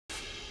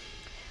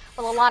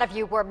Well, a lot of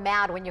you were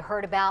mad when you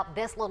heard about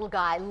this little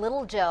guy,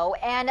 Little Joe,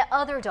 and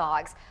other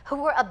dogs who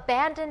were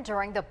abandoned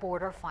during the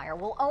border fire.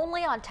 Well,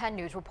 only on 10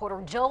 News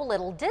reporter Joe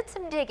Little did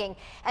some digging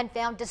and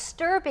found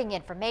disturbing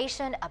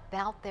information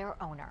about their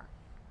owner.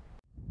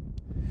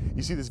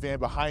 You see this van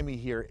behind me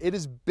here. It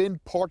has been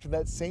parked in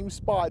that same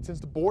spot since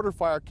the border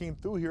fire came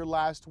through here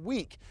last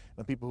week.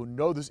 And people who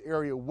know this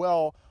area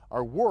well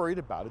are worried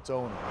about its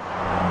owner.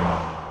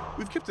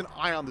 We've kept an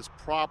eye on this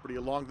property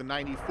along the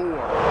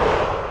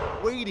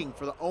 94, waiting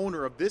for the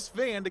owner of this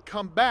van to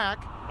come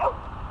back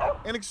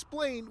and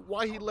explain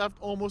why he left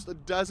almost a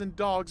dozen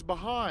dogs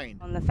behind.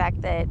 And the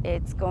fact that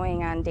it's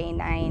going on day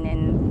 9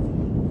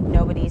 and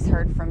nobody's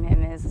heard from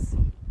him is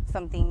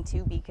something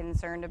to be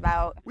concerned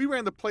about. We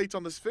ran the plates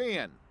on this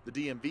van. The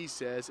DMV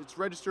says it's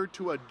registered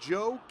to a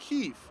Joe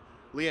Keefe.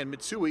 Leanne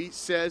Mitsui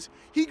says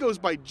he goes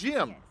by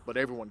Jim, but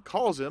everyone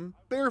calls him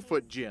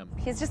Barefoot Jim.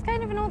 He's just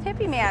kind of an old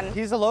hippie man.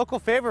 He's a local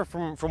favorite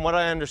from what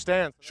I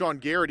understand. Sean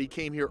Garrity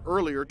came here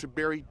earlier to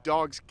bury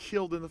dogs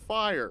killed in the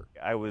fire.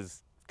 I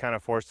was kind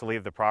of forced to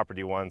leave the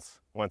property once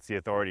the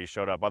authorities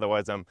showed up.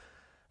 Otherwise, I'm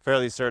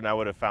fairly certain I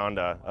would have found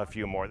a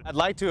few more. I'd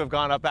like to have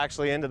gone up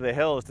actually into the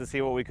hills to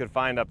see what we could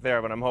find up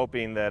there, but I'm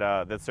hoping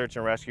that that search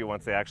and rescue,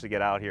 once they actually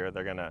get out here,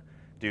 they're gonna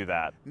do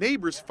that.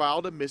 Neighbors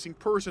filed a missing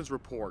persons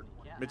report.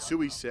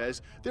 Mitsui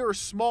says there are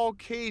small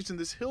caves in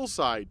this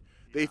hillside.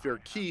 They fear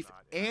Keefe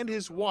and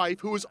his wife,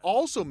 who is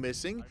also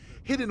missing,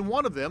 hid in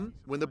one of them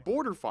when the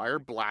border fire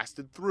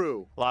blasted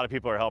through. A lot of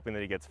people are helping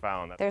that he gets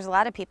found. There's a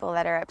lot of people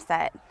that are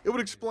upset. It would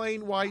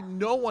explain why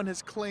no one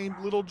has claimed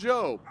Little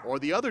Joe or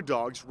the other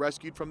dogs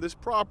rescued from this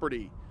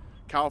property.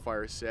 CAL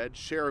FIRE said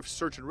Sheriff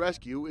Search and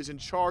Rescue is in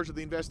charge of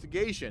the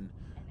investigation.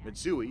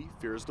 Mitsui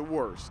fears the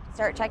worst.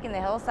 Start checking the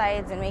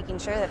hillsides and making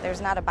sure that there's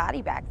not a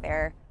body back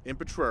there. In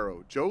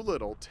Potrero, Joe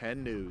Little,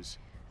 10 News.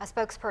 A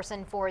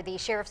spokesperson for the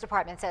Sheriff's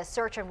Department says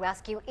Search and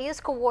Rescue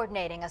is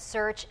coordinating a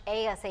search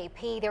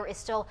ASAP. There is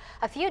still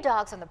a few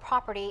dogs on the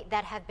property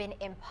that have been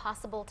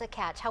impossible to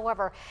catch.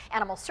 However,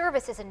 Animal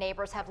Services and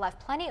neighbors have left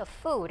plenty of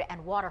food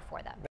and water for them.